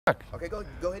Okay, go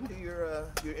ahead and do your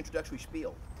introductory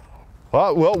spiel.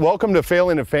 Well, welcome to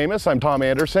Failing at Famous. I'm Tom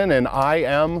Anderson, and I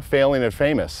am Failing at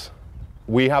Famous.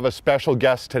 We have a special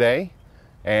guest today,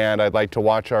 and I'd like to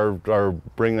watch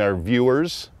bring our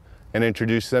viewers and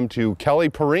introduce them to Kelly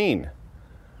Perine.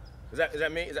 Is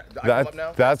that me? Do I come up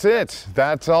now? That's it.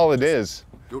 That's all it is.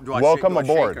 Do I Welcome shake,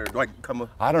 aboard. Or do I come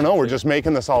up? I don't know. We're just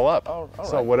making this all up. Oh, all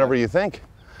so right. whatever you think,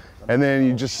 and then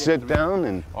you just sit down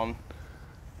and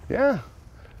yeah.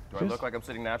 Do I look like I'm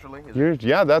sitting naturally?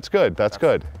 Yeah, that's good. That's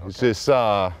good. Okay. It's just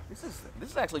This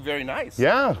is actually very nice.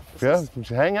 yeah.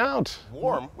 Hang out.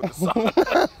 Warm with the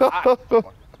sun.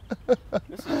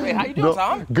 Hey, how you doing,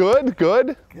 Tom?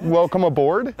 Good. Welcome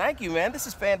aboard. Thank you, man. This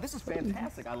is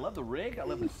fantastic. I love the rig. I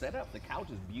love the setup. The couch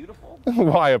is beautiful.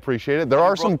 Well, I appreciate it. There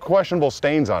are some questionable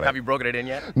stains on it. Have you broken it in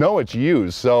yet? No, it's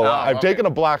used. So I've taken a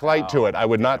black light to it. I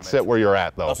would not sit where you're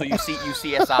at, though. Oh, so you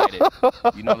CSI'd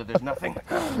it. You know that there's nothing.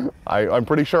 I'm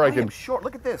pretty sure I am can. short.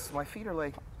 Look at this. My feet are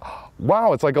like.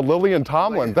 Wow, it's like a Lillian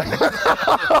Tomlin thing. Like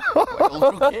a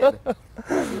little kid.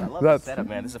 I love the setup,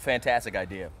 man. This is a fantastic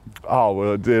idea. Oh,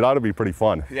 well, it ought to be pretty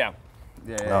fun. Yeah.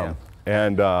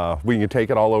 And we can take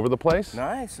it all over the place.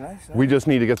 Nice. We just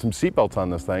need to get some seatbelts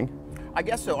on this thing. I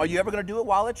guess so. Are you ever going to do it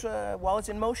while it's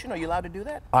in motion? Are you allowed to do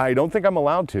that? I don't think I'm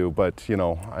allowed to, but you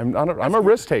know, I'm a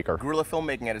risk taker. Guerrilla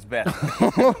filmmaking at its best.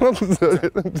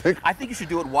 I think you should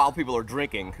do it while people are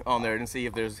drinking on there and see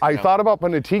if there's. I thought about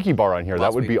putting a tiki bar on here.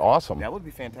 That would be awesome. That would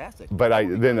be fantastic. But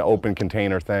then an open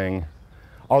container thing.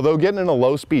 Although getting in a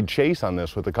low-speed chase on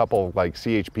this with a couple like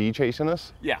CHP chasing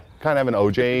us, yeah, kind of an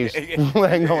OJ thing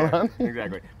going on.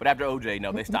 Exactly. But after OJ,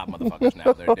 no, they stop motherfuckers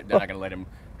now. They're not going to let him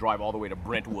drive all the way to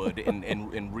Brentwood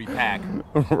and repack.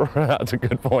 That's a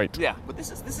good point. Yeah, but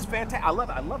this is fantastic. I love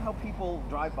it. I love how people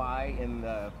drive by and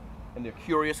they're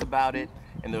curious about it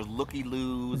and there's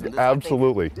looky-loos.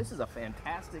 Absolutely. This is a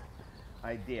fantastic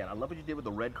idea. And I love what you did with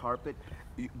the red carpet.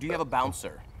 Do you have a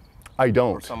bouncer? I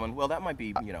don't. Or someone, well, that might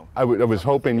be, you know. I was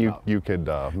hoping you could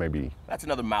maybe. That's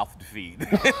another mouth to feed.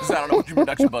 So I don't know what your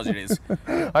production budget is.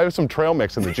 I have some trail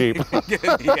mix in the Jeep.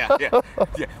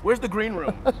 yeah. Where's the green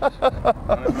room?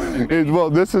 Well,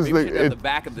 this is the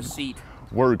back of the seat.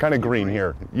 We're kind of green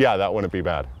here. Yeah, that wouldn't be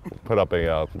bad. Put up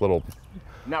a little.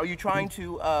 Now, are you trying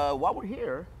to, while we're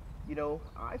here, you know,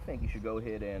 I think you should go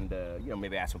ahead and, you know,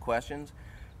 maybe ask some questions.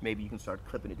 Maybe you can start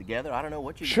clipping it together. I don't know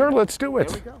what you. Sure, let's do it.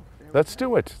 There we go. Let's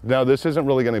do it. Now, this isn't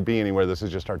really going to be anywhere. This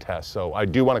is just our test. So I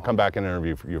do want to come back and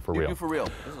interview you for real. You for real.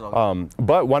 This is all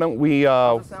but why don't we?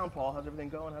 How's the sound, Paul? How's everything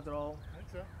going? How's it all?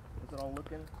 Is it all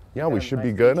looking? Yeah, we should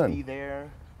be good. HD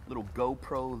there, little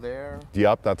GoPro there.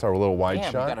 Yep, that's our little wide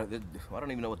shot. I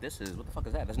don't even know what this is. What the fuck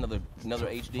is that? That's another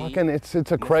HD. Fucking, it's a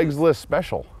Craigslist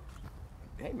special.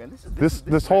 Hey man,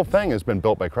 this whole thing has been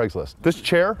built by Craigslist. This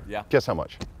chair. Yeah. Guess how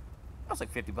much? That's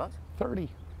like $50. 30.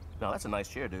 No, that's a nice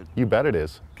chair, dude. You bet it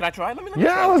is. Can I try it? Let me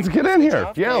yeah, try let's get in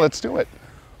here. Yeah, let's do it.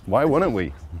 Why wouldn't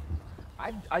we?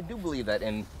 I do believe that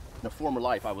in a former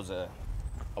life I was a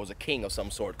king of some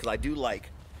sort because I do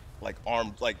like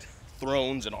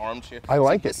thrones and armchairs. I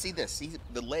like it. See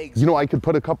the legs. You know, I could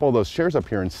put a couple of those chairs up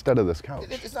here instead of this couch.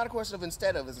 It's not a question of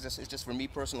instead of. It's just for me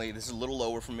personally. This is a little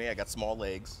lower for me. I got small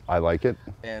legs. I like it.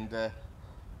 And.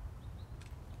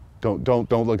 Don't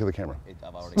look at the camera.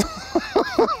 I've already.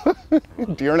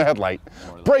 Deer in a headlight.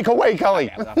 Break away,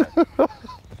 Kelly.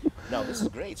 No, this is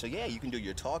great. So yeah, you can do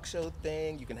your talk show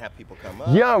thing. You can have people come up.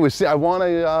 Yeah, I want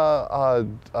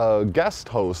a guest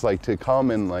host like to come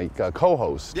and like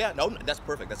co-host. Yeah, no, that's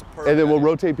perfect. That's a perfect. And then we'll idea.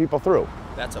 rotate people through.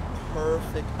 That's a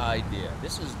perfect idea.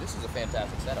 This is a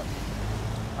fantastic setup.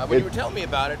 When you were telling me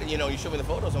about it, you know, you showed me the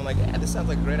photos. I'm like, yeah, this sounds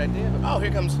like a great idea. Oh, here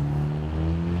comes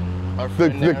our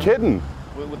friend the kitten.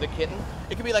 With the kitten,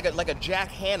 it could be like a Jack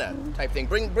Hanna type thing.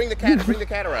 Bring the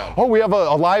cat around. Oh, we have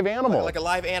a live animal. Like a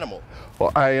live animal.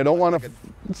 Well, I don't want to.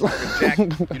 Like a Jack.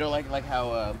 You don't like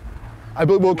how.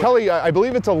 Well, Kelly, I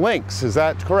believe it's a lynx. Is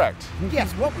that correct?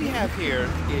 Yes. What we have here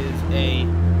is a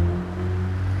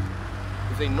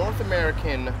North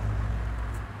American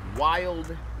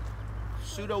wild,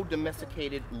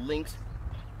 pseudo-domesticated lynx.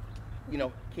 You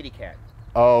know, kitty cat.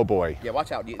 Oh boy. Yeah,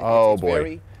 watch out. It's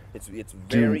boy. It's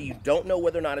very, you don't know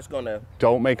whether or not it's going to...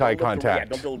 Don't make eye contact.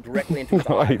 Don't go directly into its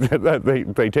eyes.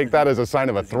 They take that as a sign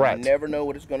of a threat. You never know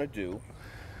what it's going to do.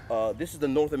 This is the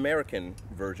North American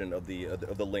version of the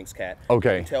lynx cat.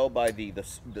 Okay. You can tell by the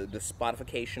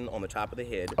spottification on the top of the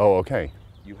head. Oh, okay.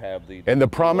 You have the... And the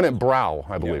prominent brow,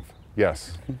 I believe. Yeah.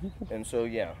 Yes. And so,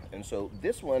 yeah. And so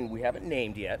this one we haven't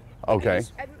named yet. Okay.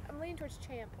 I'm leaning towards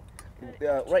Champ.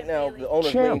 Right now, the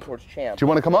owner's leaning towards Champ. Do you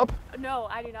want to come up? No,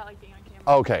 I do not like being on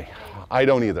camera. Okay. I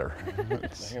don't either.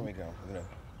 So here we go. We're going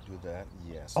to do that.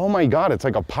 Yes. Oh my God, it's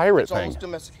like a pirate It's thing. almost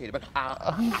domesticated, but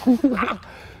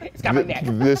it's got my neck.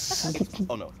 This,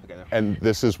 Oh no. Okay. and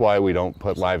this is why we don't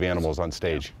put live animals on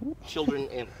stage. Children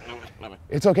and.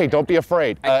 It's okay, don't be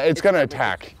afraid. It's gonna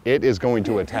attack. It is going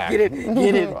to attack. Get it.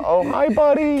 Get it. Oh, hi,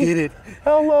 buddy. Get it.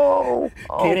 Hello.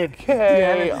 Get it. Okay.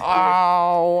 Get it.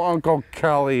 Oh, Uncle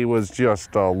Kelly was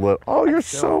just a little. Oh, you're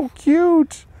so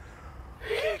cute.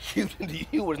 Cute into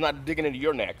you was not digging into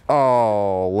your neck.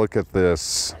 Oh, look at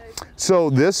this. So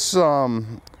this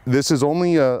is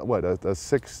only a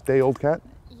 6-day-old cat?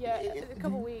 Yeah, a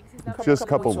couple weeks. He's not Just a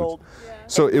couple weeks weeks. old. Yeah.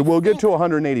 So it will get to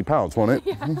 180 pounds, won't it?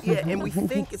 Yeah, and we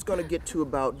think it's going to get to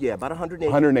about 180.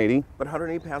 180. But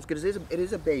 180 pounds, because it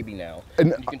is a baby now.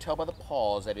 And- you can tell by the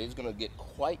paws that it is going to get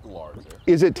quite larger.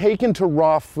 Is it taken to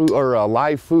raw food or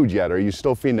live food yet? Or are you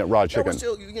still feeding it raw No, chicken?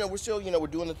 we're still, we're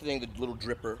doing the thing, the little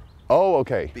dripper. Oh,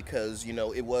 okay. Because,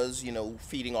 it was,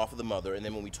 feeding off of the mother, and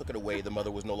then when we took it away, the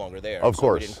mother was no longer there. Of so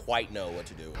course. we didn't quite know what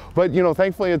to do. But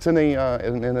thankfully it's in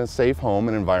a safe home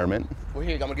and environment. Well,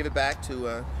 here, I'm going to give it back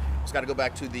to, it's got to go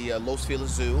back to the Los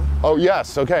Feliz Zoo. Oh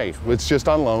yes, okay. It's just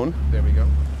on loan. There we go.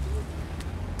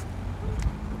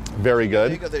 Very There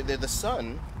you good. go. The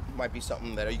sun might be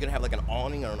something that, are you going to have like an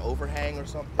awning or an overhang or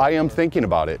something? I am thinking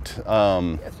about it.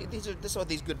 Yeah, this is what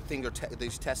these good things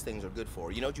these test things are good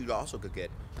for. You know what you also could get?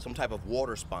 Some type of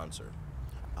water sponsor.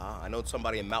 I know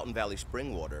somebody in Mountain Valley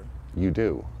Spring Water. You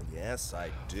do. Yes, I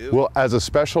do. Well, as a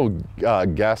special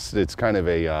guest, it's kind of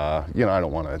a, I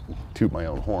don't want to toot my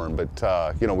own horn, but,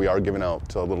 we are giving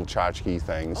out little tchotchke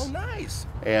things. Oh, nice.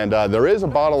 And there is a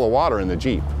bottle of water in the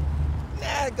Jeep.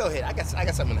 Nah, go ahead. I got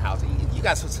something in the house. You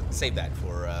guys save that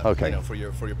for, Okay. for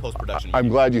your post-production. I'm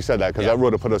glad you said that because Yeah. that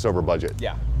would have put us over budget.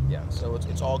 Yeah. So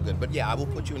it's all good. But yeah, I will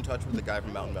put you in touch with the guy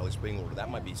from Mountain Valley Spring Water. That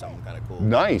might be something kind of cool.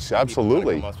 Nice, Maybe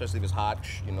absolutely. come up, especially if it's hot.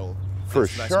 For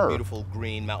nice and sure. beautiful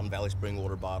green Mountain Valley Spring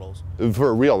Water bottles.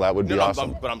 For real, that would be No,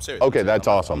 awesome. but I'm serious. Okay, I'm that's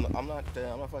serious. awesome. I'm not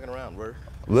fucking around. We're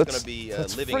Let's gonna be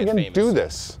let's living and friggin' famous. do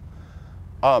this.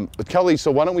 Kelly, so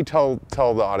why don't we tell the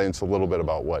audience a little bit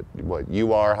about what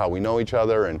you are, how we know each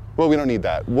other, and well, we don't need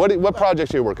that. What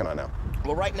projects are you working on now?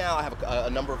 Well, right now I have a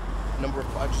number of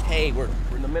projects. Hey, we're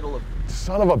in the middle of.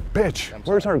 Son of a bitch!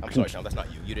 Where's our? I'm sorry, Sean. That's not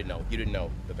you. You didn't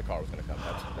know that the car was going to come.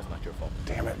 That's not your fault.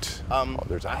 Damn it!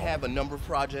 There's I Al. have a number of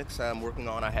projects I'm working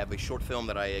on. I have a short film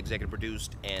that I executive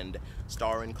produced and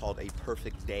star in called A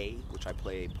Perfect Day, which I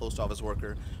play a post office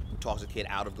worker who talks a kid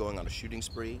out of going on a shooting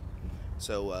spree.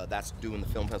 So that's doing the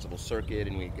film festival circuit,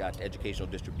 and we got educational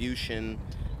distribution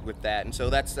with that. And so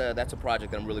that's a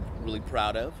project that I'm really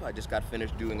proud of. I just got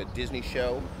finished doing a Disney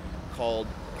show called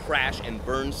Crash and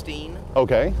Bernstein.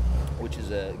 Okay. Which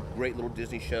is a great little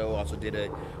Disney show. Also did a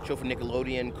show for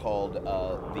Nickelodeon called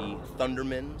The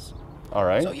Thundermans. All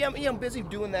right. So yeah, I'm busy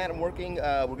doing that. I'm working.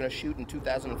 We're going to shoot in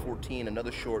 2014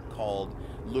 another short called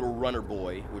Little Runner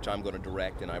Boy, which I'm going to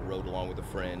direct, and I wrote along with a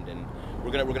friend. And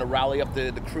we're gonna rally up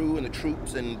the crew and the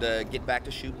troops and get back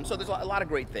to shooting. So there's a lot of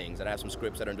great things, and I have some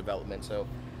scripts that are in development. So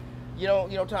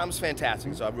Tom's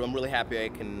fantastic. So I'm really happy I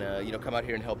can come out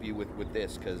here and help you with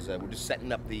this, because we're just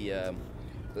setting up the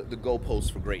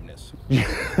goalposts for greatness. I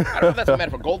don't know if that's a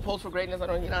metaphor. Goalposts for greatness. I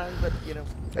don't,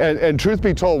 but And truth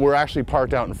be told, we're actually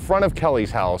parked out in front of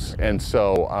Kelly's house, and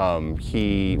so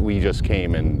we just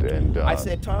came and I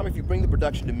said, Tom, if you bring the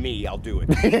production to me, I'll do it.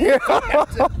 I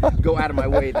have to go out of my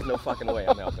way. There's no fucking way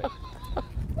I'm helping.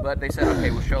 But they said,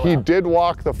 okay, we'll show he up. did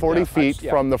walk the 40 feet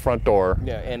from the front door.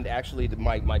 Yeah, and actually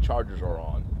my chargers are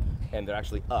on, and they're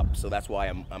actually up, so that's why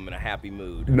I'm in a happy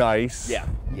mood. Nice. Yeah,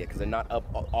 because they're not up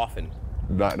often.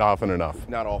 Not often enough.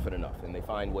 Not often enough, and they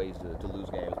find ways to lose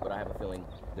games. But I have a feeling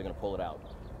they're going to pull it out.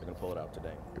 They're going to pull it out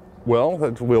today. Well,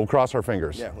 we'll cross our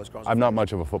fingers. Yeah, let's cross our I'm not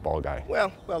much of a football guy.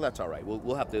 Well, that's all right.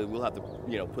 We'll have to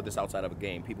put this outside of a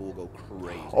game. People will go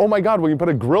crazy. Oh my God, we can put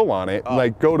a grill on it and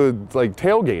like go to like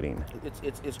tailgating.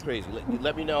 It's crazy.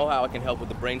 Let me know how I can help with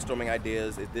the brainstorming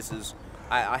ideas.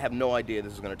 I have no idea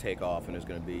this is going to take off, and it's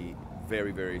going to be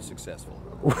very, very successful.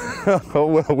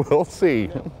 Well, we'll see.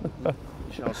 Yeah.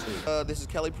 Shall see. This is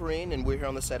Kelly Perine, and we're here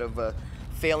on the set of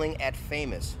Failing at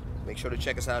Famous. Make sure to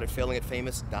check us out at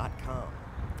failingatfamous.com.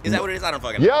 Is that what it is? I don't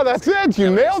fucking know. Yeah, that's it. You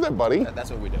nailed it, buddy.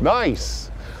 That's what we do. Nice.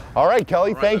 All right,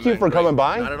 Kelly, All right, thank you man, for great. coming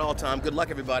by. Not at all, Tom. Good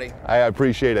luck, everybody. I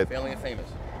appreciate it. Failing at Famous.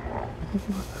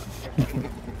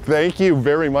 Thank you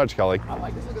very much, Kelly. I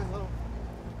like this. Look at this little.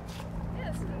 Yeah,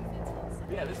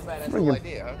 it's Yeah, this is a badass little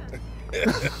idea,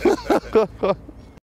 huh?